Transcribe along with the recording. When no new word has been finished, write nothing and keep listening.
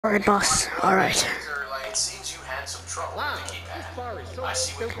Alright, boss. Alright. It seems you had some trouble with the keypad. I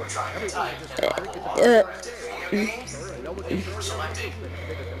see what you were trying to type,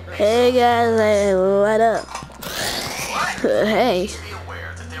 Hey guys, hey, what up? Hey. Be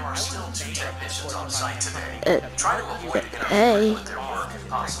aware that there are still 2 technicians on site today. Try to avoid Hey. interfering with their work if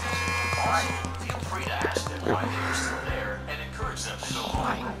possible. Alright, feel free to ask them why they are still there and encourage them to go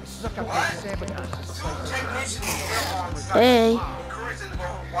home. Hey.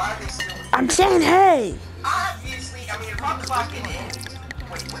 I'm saying hey. Obviously, I mean, if I'm clocking in,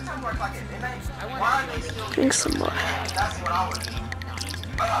 wait, what time do I clock in? Midnight? Why are they still Drink some more. That's what I would do.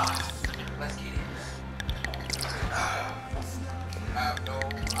 Let's get it. I have no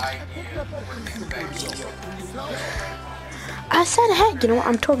idea what to expect. I said hey. You know what?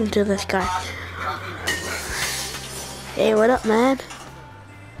 I'm talking to this guy. Hey, what up, man?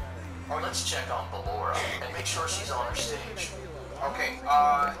 Let's check on Ballora and make sure she's on her stage. Okay,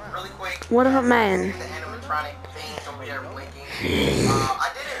 really quick. What up, man? The animatronic things over there blinking. I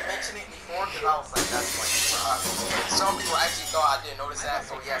didn't mention it before because I was like, that's like, some people actually thought I didn't notice that,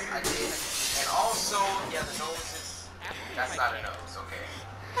 so yes, I did. And also, yeah, the nose is, that's not a nose, okay.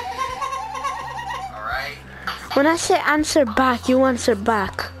 Alright. When I say answer back, you answer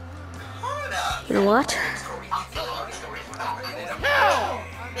back. You know what?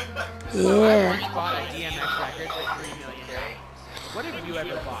 Yeah. What have you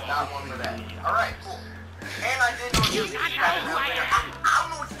ever bought? Not one for that. Alright, cool. And I did know you I don't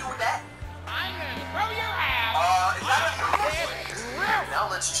know what to do with that. I'm gonna throw your house. Is that a Now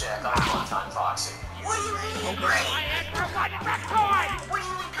let's check on one-time boxing. What do you mean? I asked for one toy. What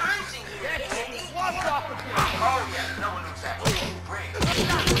are you encouraging here, Andy? Oh, Yeah, no one knows that. Great.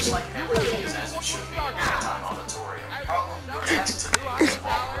 Looks like everything is as it should be in one-time auditorium. Your test today is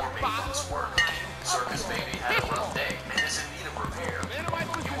all more maintenance work. Circus Baby had a rough day and is in need of repair.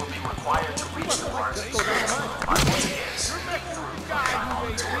 You will be required to reach the parts of the by once again sneaking through one-time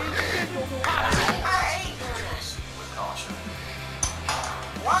auditorium. As always, proceed with caution.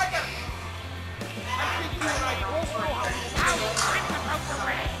 Why I gotta...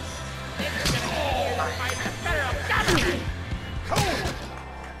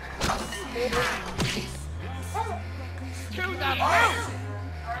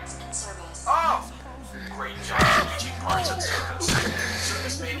 Oh! Great job reaching parts of Circus.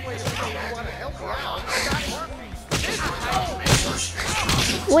 Circus Baby is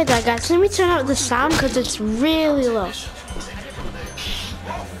Wait, guys, let me turn out the sound because it's really low.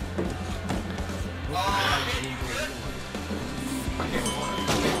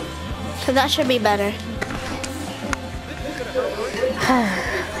 So that should be better.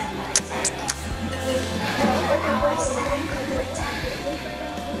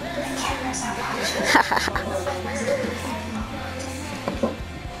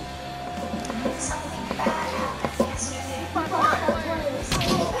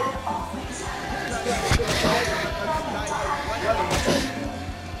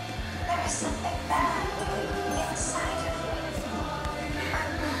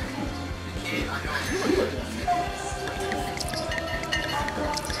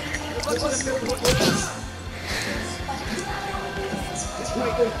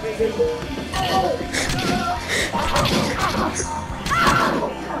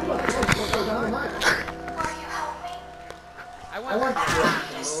 I want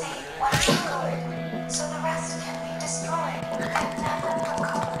to say what I could, so the rest can be destroyed and never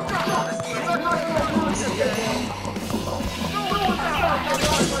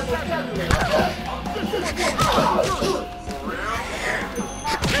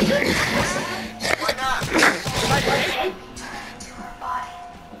Why not? To her body.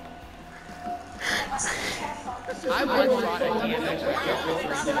 Must be careful. I once bought a DMX record.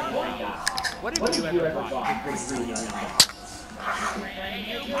 What have you ever bought?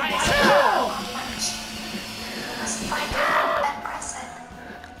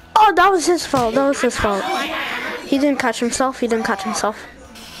 Oh, that was his fault. That was his fault. He didn't catch himself. He didn't catch himself.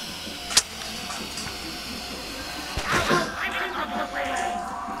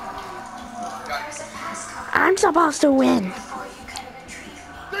 I'm supposed to win.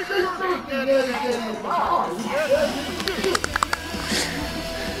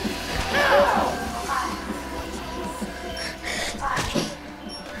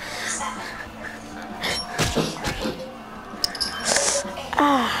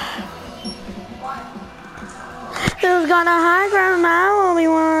 Who's got a high ground now,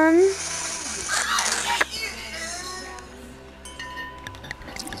 Obi-Wan?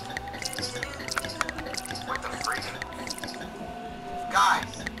 Guys,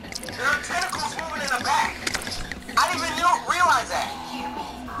 there are tentacles moving in the back. I didn't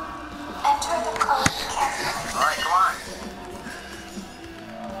Alright, come on.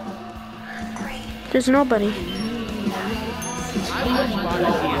 There's nobody.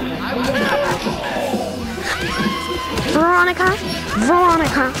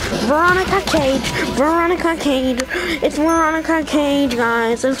 Veronica Cage, it's Veronica Cage,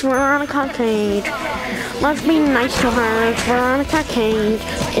 guys, it's Veronica Cage. Let's be nice to her, it's Veronica Cage,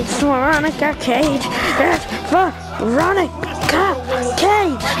 it's Veronica Cage, it's Veronica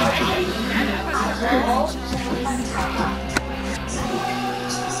Cage.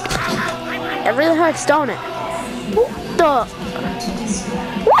 It really hurts, don't it?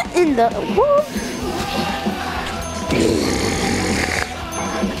 What in the world?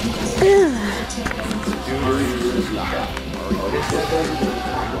 Come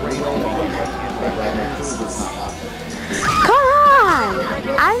on!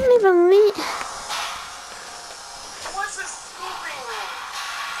 I didn't even leave.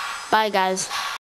 Bye, guys.